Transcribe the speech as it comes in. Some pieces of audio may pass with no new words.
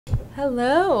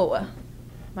Hello,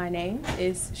 my name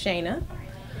is Shayna.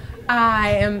 I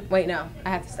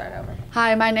have to start over.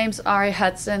 Hi, my name's Ari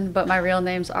Hudson, but my real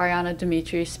name's Ariana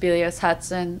Dimitri Spelios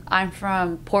Hudson. I'm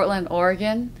from Portland,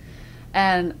 Oregon,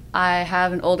 and I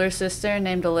have an older sister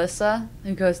named Alyssa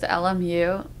who goes to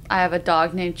LMU. I have a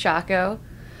dog named Chaco,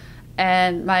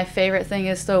 and my favorite thing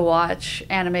is to watch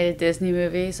animated Disney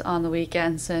movies on the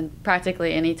weekends and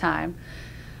practically any time.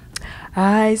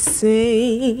 I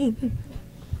sing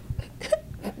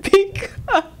because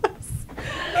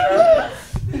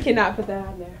you cannot put that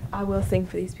on there. I will sing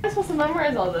for these people. I'm supposed to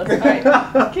memorize all this. All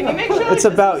right. Can you make sure? It's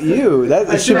about you.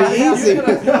 It should be easy.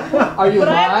 Are you? But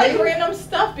I have like random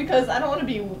stuff because I don't want to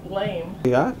be lame.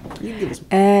 Yeah. You give us.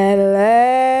 At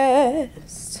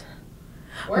last,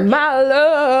 my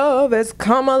love has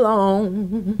come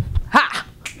along. Ha!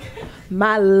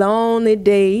 My lonely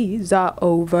days are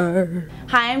over.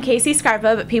 Hi, I'm Casey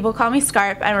Scarpa, but people call me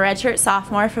Scarp. I'm a redshirt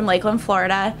sophomore from Lakeland,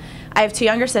 Florida. I have two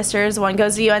younger sisters. One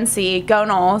goes to UNC. Go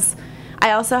Noles.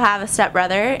 I also have a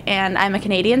stepbrother, and I'm a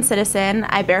Canadian citizen.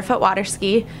 I barefoot water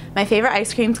ski. My favorite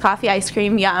ice cream is coffee ice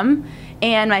cream, yum.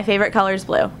 And my favorite color is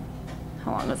blue.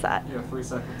 How long was that? Yeah, 3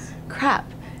 seconds. Crap.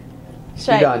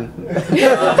 You're done.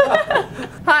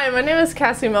 Hi, my name is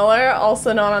Cassie Miller,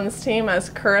 also known on this team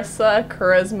as Carissa,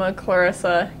 Charisma,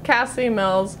 Clarissa, Cassie,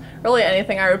 Mills, really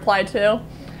anything I reply to.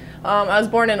 I was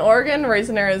born in Oregon, raised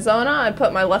in Arizona. I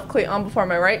put my left cleat on before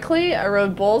my right cleat. I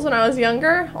rode bulls when I was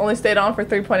younger, only stayed on for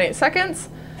 3.8 seconds.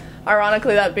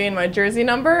 Ironically, that being my jersey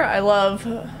number. I love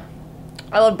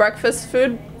breakfast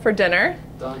food for dinner.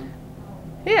 Done.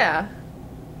 Yeah.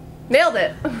 Nailed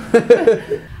it.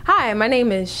 Hi, my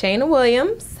name is Shayna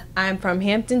Williams. I'm from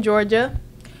Hampton, Georgia.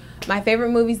 My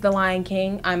favorite movie is The Lion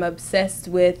King. I'm obsessed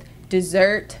with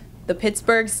dessert, the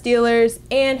Pittsburgh Steelers,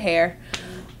 and hair.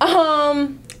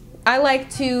 I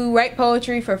like to write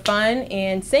poetry for fun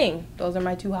and sing. Those are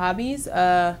my two hobbies.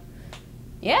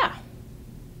 Yeah.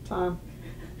 Time.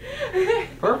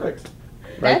 Perfect.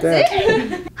 Right That's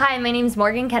there. it. Hi, my name's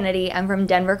Morgan Kennedy. I'm from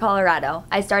Denver, Colorado.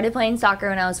 I started playing soccer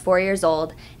when I was 4 years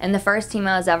old, and the first team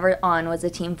I was ever on was a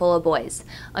team full of boys.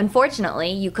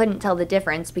 Unfortunately, you couldn't tell the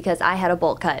difference because I had a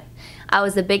bowl cut. I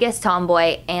was the biggest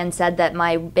tomboy and said that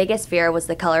my biggest fear was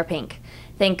the color pink.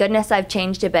 Thank goodness I've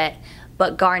changed a bit,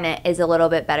 but garnet is a little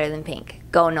bit better than pink.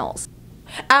 Go Noles.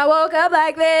 I woke up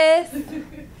like this.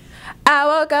 I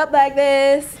woke up like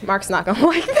this. Mark's not gonna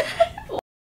like that.